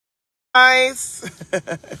Guys.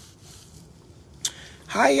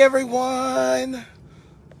 Hi everyone.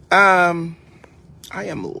 I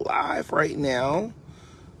am live right now.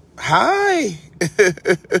 Hi.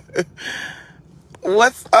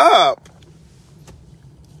 What's up?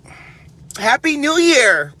 Happy New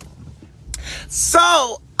Year.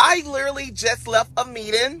 So I literally just left a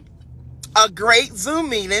meeting, a great Zoom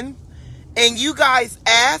meeting, and you guys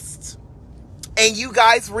asked and you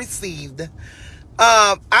guys received.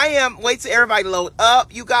 Wait till everybody load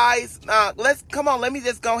up, you guys. Let me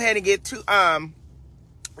just go ahead and get to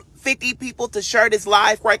 50 people to share this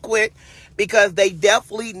live right quick, because they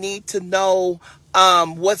definitely need to know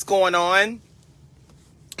what's going on.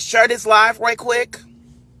 Share this live right quick.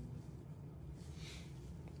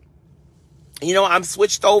 You know, I'm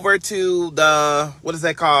switched over to the, what is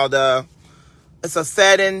that called? It's a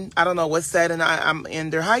setting. I don't know what setting I'm in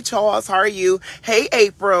there. Hi, Charles. How are you? Hey,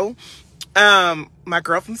 April. My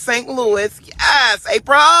girl from St. Louis. Yes,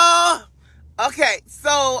 April. Okay,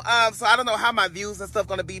 so I don't know how my views and stuff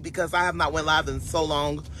gonna be, because I have not went live in so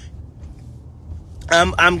long.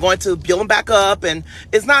 I'm going to build them back up, and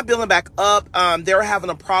it's not building back up. They're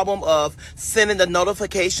having a problem of sending the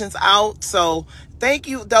notifications out. So thank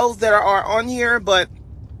you, those that are on here, but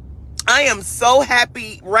I am so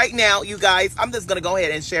happy right now, you guys. I'm just going to go ahead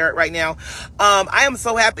and share it right now. I am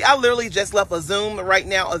so happy. I literally just left a Zoom right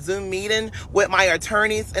now, a Zoom meeting with my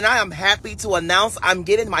attorneys, and I am happy to announce I'm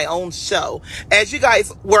getting my own show. As you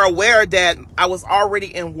guys were aware that I was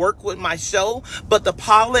already in work with my show, but the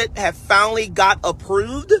pilot have finally got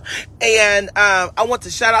approved. And I want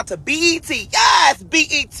to shout out to BET. Yes,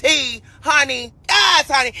 BET, honey. Yes,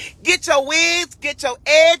 honey. Get your wigs, get your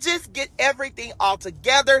edges, get everything all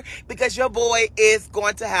together, because your boy is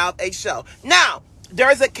going to have a show. Now,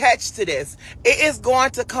 there's a catch to this. It is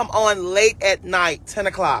going to come on late at night, 10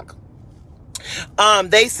 o'clock.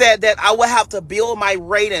 They said that I will have to build my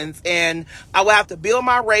ratings, and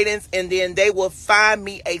then they will find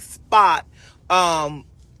me a spot,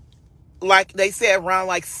 like they said, around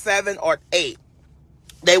like 7 or 8.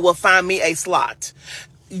 They will find me a slot.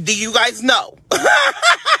 Do you guys know?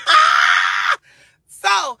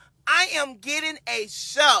 So I am getting a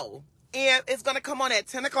show, and it's going to come on at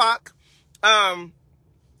 10 o'clock.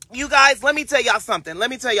 You guys, let me tell y'all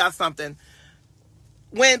something.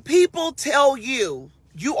 When people tell you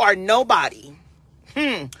you are nobody,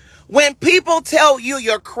 when people tell you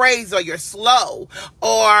you're crazy, or you're slow,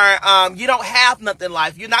 or you don't have nothing in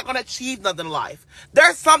life, you're not going to achieve nothing in life.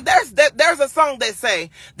 There's a song that say,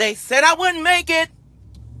 they said I wouldn't make it.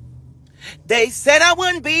 They said I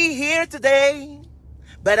wouldn't be here today,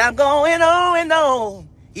 but I'm going on and on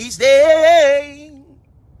each day.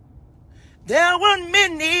 There were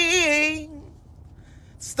many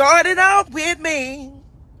started out with me,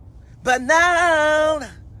 but now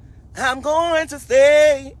I'm going to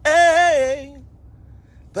stay.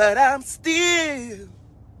 But I'm still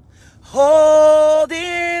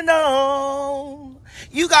holding on.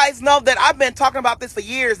 You guys know that I've been talking about this for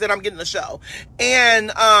years, that I'm getting the show.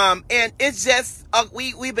 And it's just,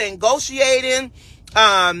 we've been negotiating.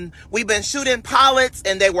 We've been shooting pilots,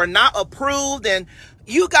 and they were not approved. And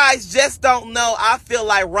you guys just don't know. I feel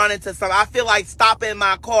like running to something. I feel like stopping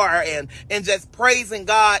my car and just praising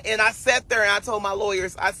God. And I sat there and I told my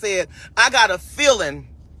lawyers, I said, I got a feeling,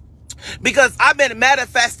 because I've been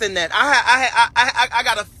manifesting that. I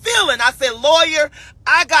got a feeling. I said, lawyer,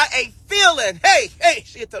 I got a feeling. Hey,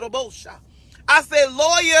 shit to the bullshit. I said,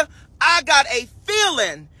 lawyer, I got a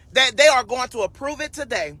feeling that they are going to approve it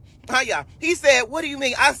today. Yeah. He said, what do you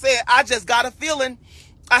mean? I said, I just got a feeling.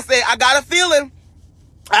 I said, I got a feeling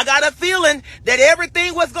that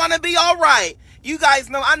everything was going to be all right. You guys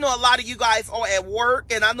know, I know a lot of you guys are at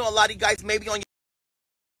work, and I know a lot of you guys maybe on your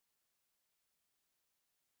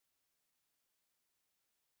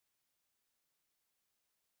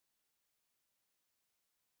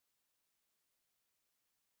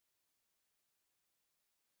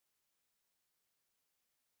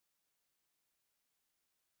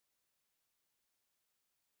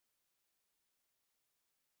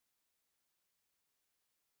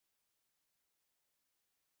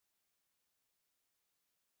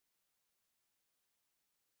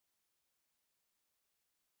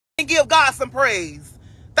give God some praise.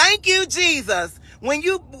 Thank you, Jesus. When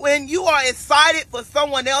you are excited for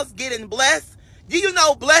someone else getting blessed, do you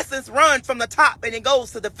know blessings run from the top and it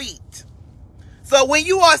goes to the feet? So when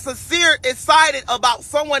you are sincere, excited about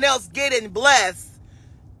someone else getting blessed,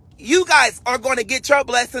 you guys are going to get your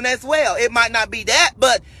blessing as well. It might not be that,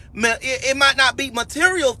 but it might not be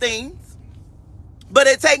material things, but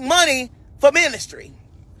it take money for ministry.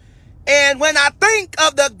 And when I think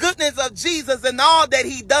of the goodness of Jesus and all that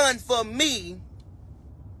he done for me,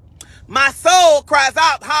 my soul cries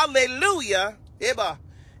out, hallelujah.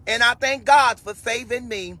 And I thank God for saving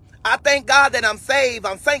me. I thank God that I'm saved,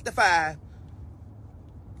 I'm sanctified,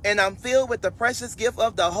 and I'm filled with the precious gift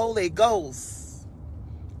of the Holy Ghost.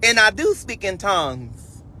 And I do speak in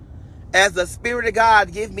tongues as the Spirit of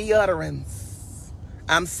God give me utterance.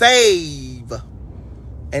 I'm saved,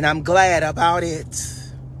 and I'm glad about it.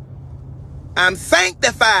 I'm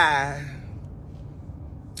sanctified,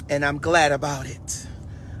 and I'm glad about it.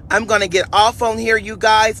 I'm going to get off on here, you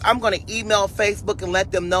guys. I'm going to email Facebook and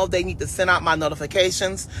let them know they need to send out my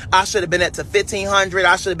notifications. I should have been at 1,500.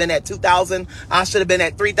 I should have been at 2,000. I should have been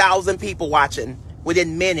at 3,000 people watching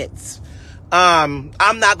within minutes. I'm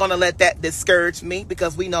not going to let that discourage me,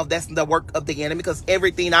 because we know that's the work of the enemy, because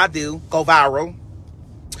everything I do go viral.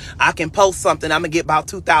 I can post something, I'm going to get about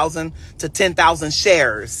 2,000 to 10,000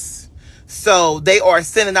 shares. So they are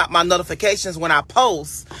sending out my notifications when I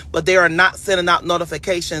post, but they are not sending out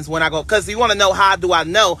notifications when I go. Because you want to know, how do I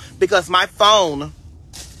know? Because my phone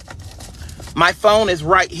is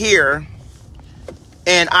right here,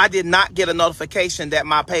 and I did not get a notification that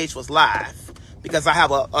my page was live, because I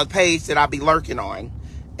have a page that I be lurking on,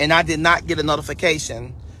 and I did not get a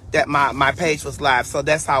notification that my page was live. So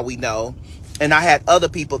that's how we know. And I had other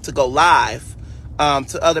people to go live.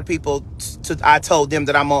 To other people, I told them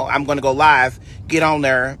that I'm going to go live, get on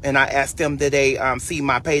there, and I asked them, did they see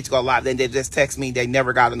my page go live? Then they just text me, they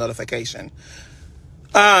never got a notification.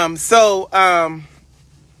 We're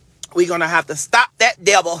going to have to stop that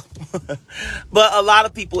devil. But a lot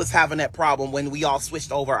of people is having that problem when we all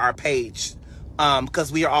switched over our page,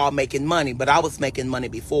 because we are all making money. But I was making money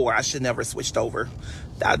before. I should never switched over.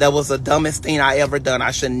 That was the dumbest thing I ever done.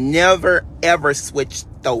 I should never, ever switched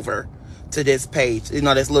over to this page. You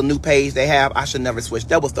know, this little new page they have. I should never switch.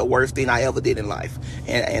 That was the worst thing I ever did in life,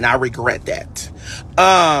 and I regret that.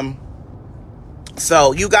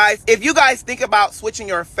 So you guys, if you guys think about switching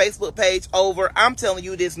your Facebook page over, I'm telling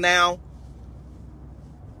you this now.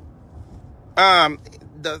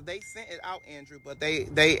 They sent it out, Andrew, but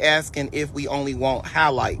they asking if we only want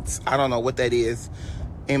highlights. I don't know what that is.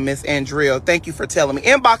 And Miss Andrea, thank you for telling me.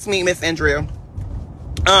 Inbox me, Miss Andrea.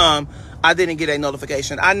 I didn't get a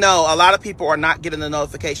notification. I know a lot of people are not getting the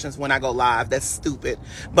notifications when I go live. That's stupid.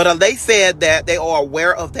 But they said that they are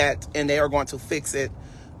aware of that and they are going to fix it.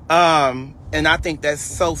 And I think that's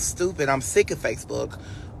so stupid. I'm sick of Facebook.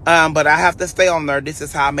 But I have to stay on there. This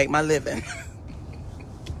is how I make my living.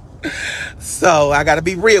 So I got to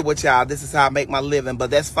be real with y'all. This is how I make my living.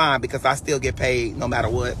 But that's fine, because I still get paid no matter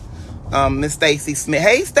what. Miss Stacy Smith.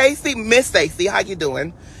 Hey, Stacy. Miss Stacy, how you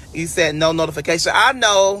doing? You said no notification. I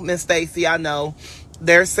know, Miss Stacy, I know.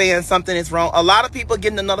 They're saying something is wrong. A lot of people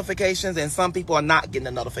getting the notifications, and some people are not getting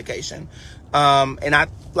the notification. And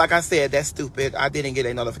like I said, that's stupid. I didn't get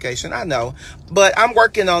a notification. I know. But I'm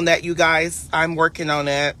working on that, you guys. I'm working on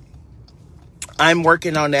that. I'm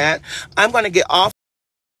going to get off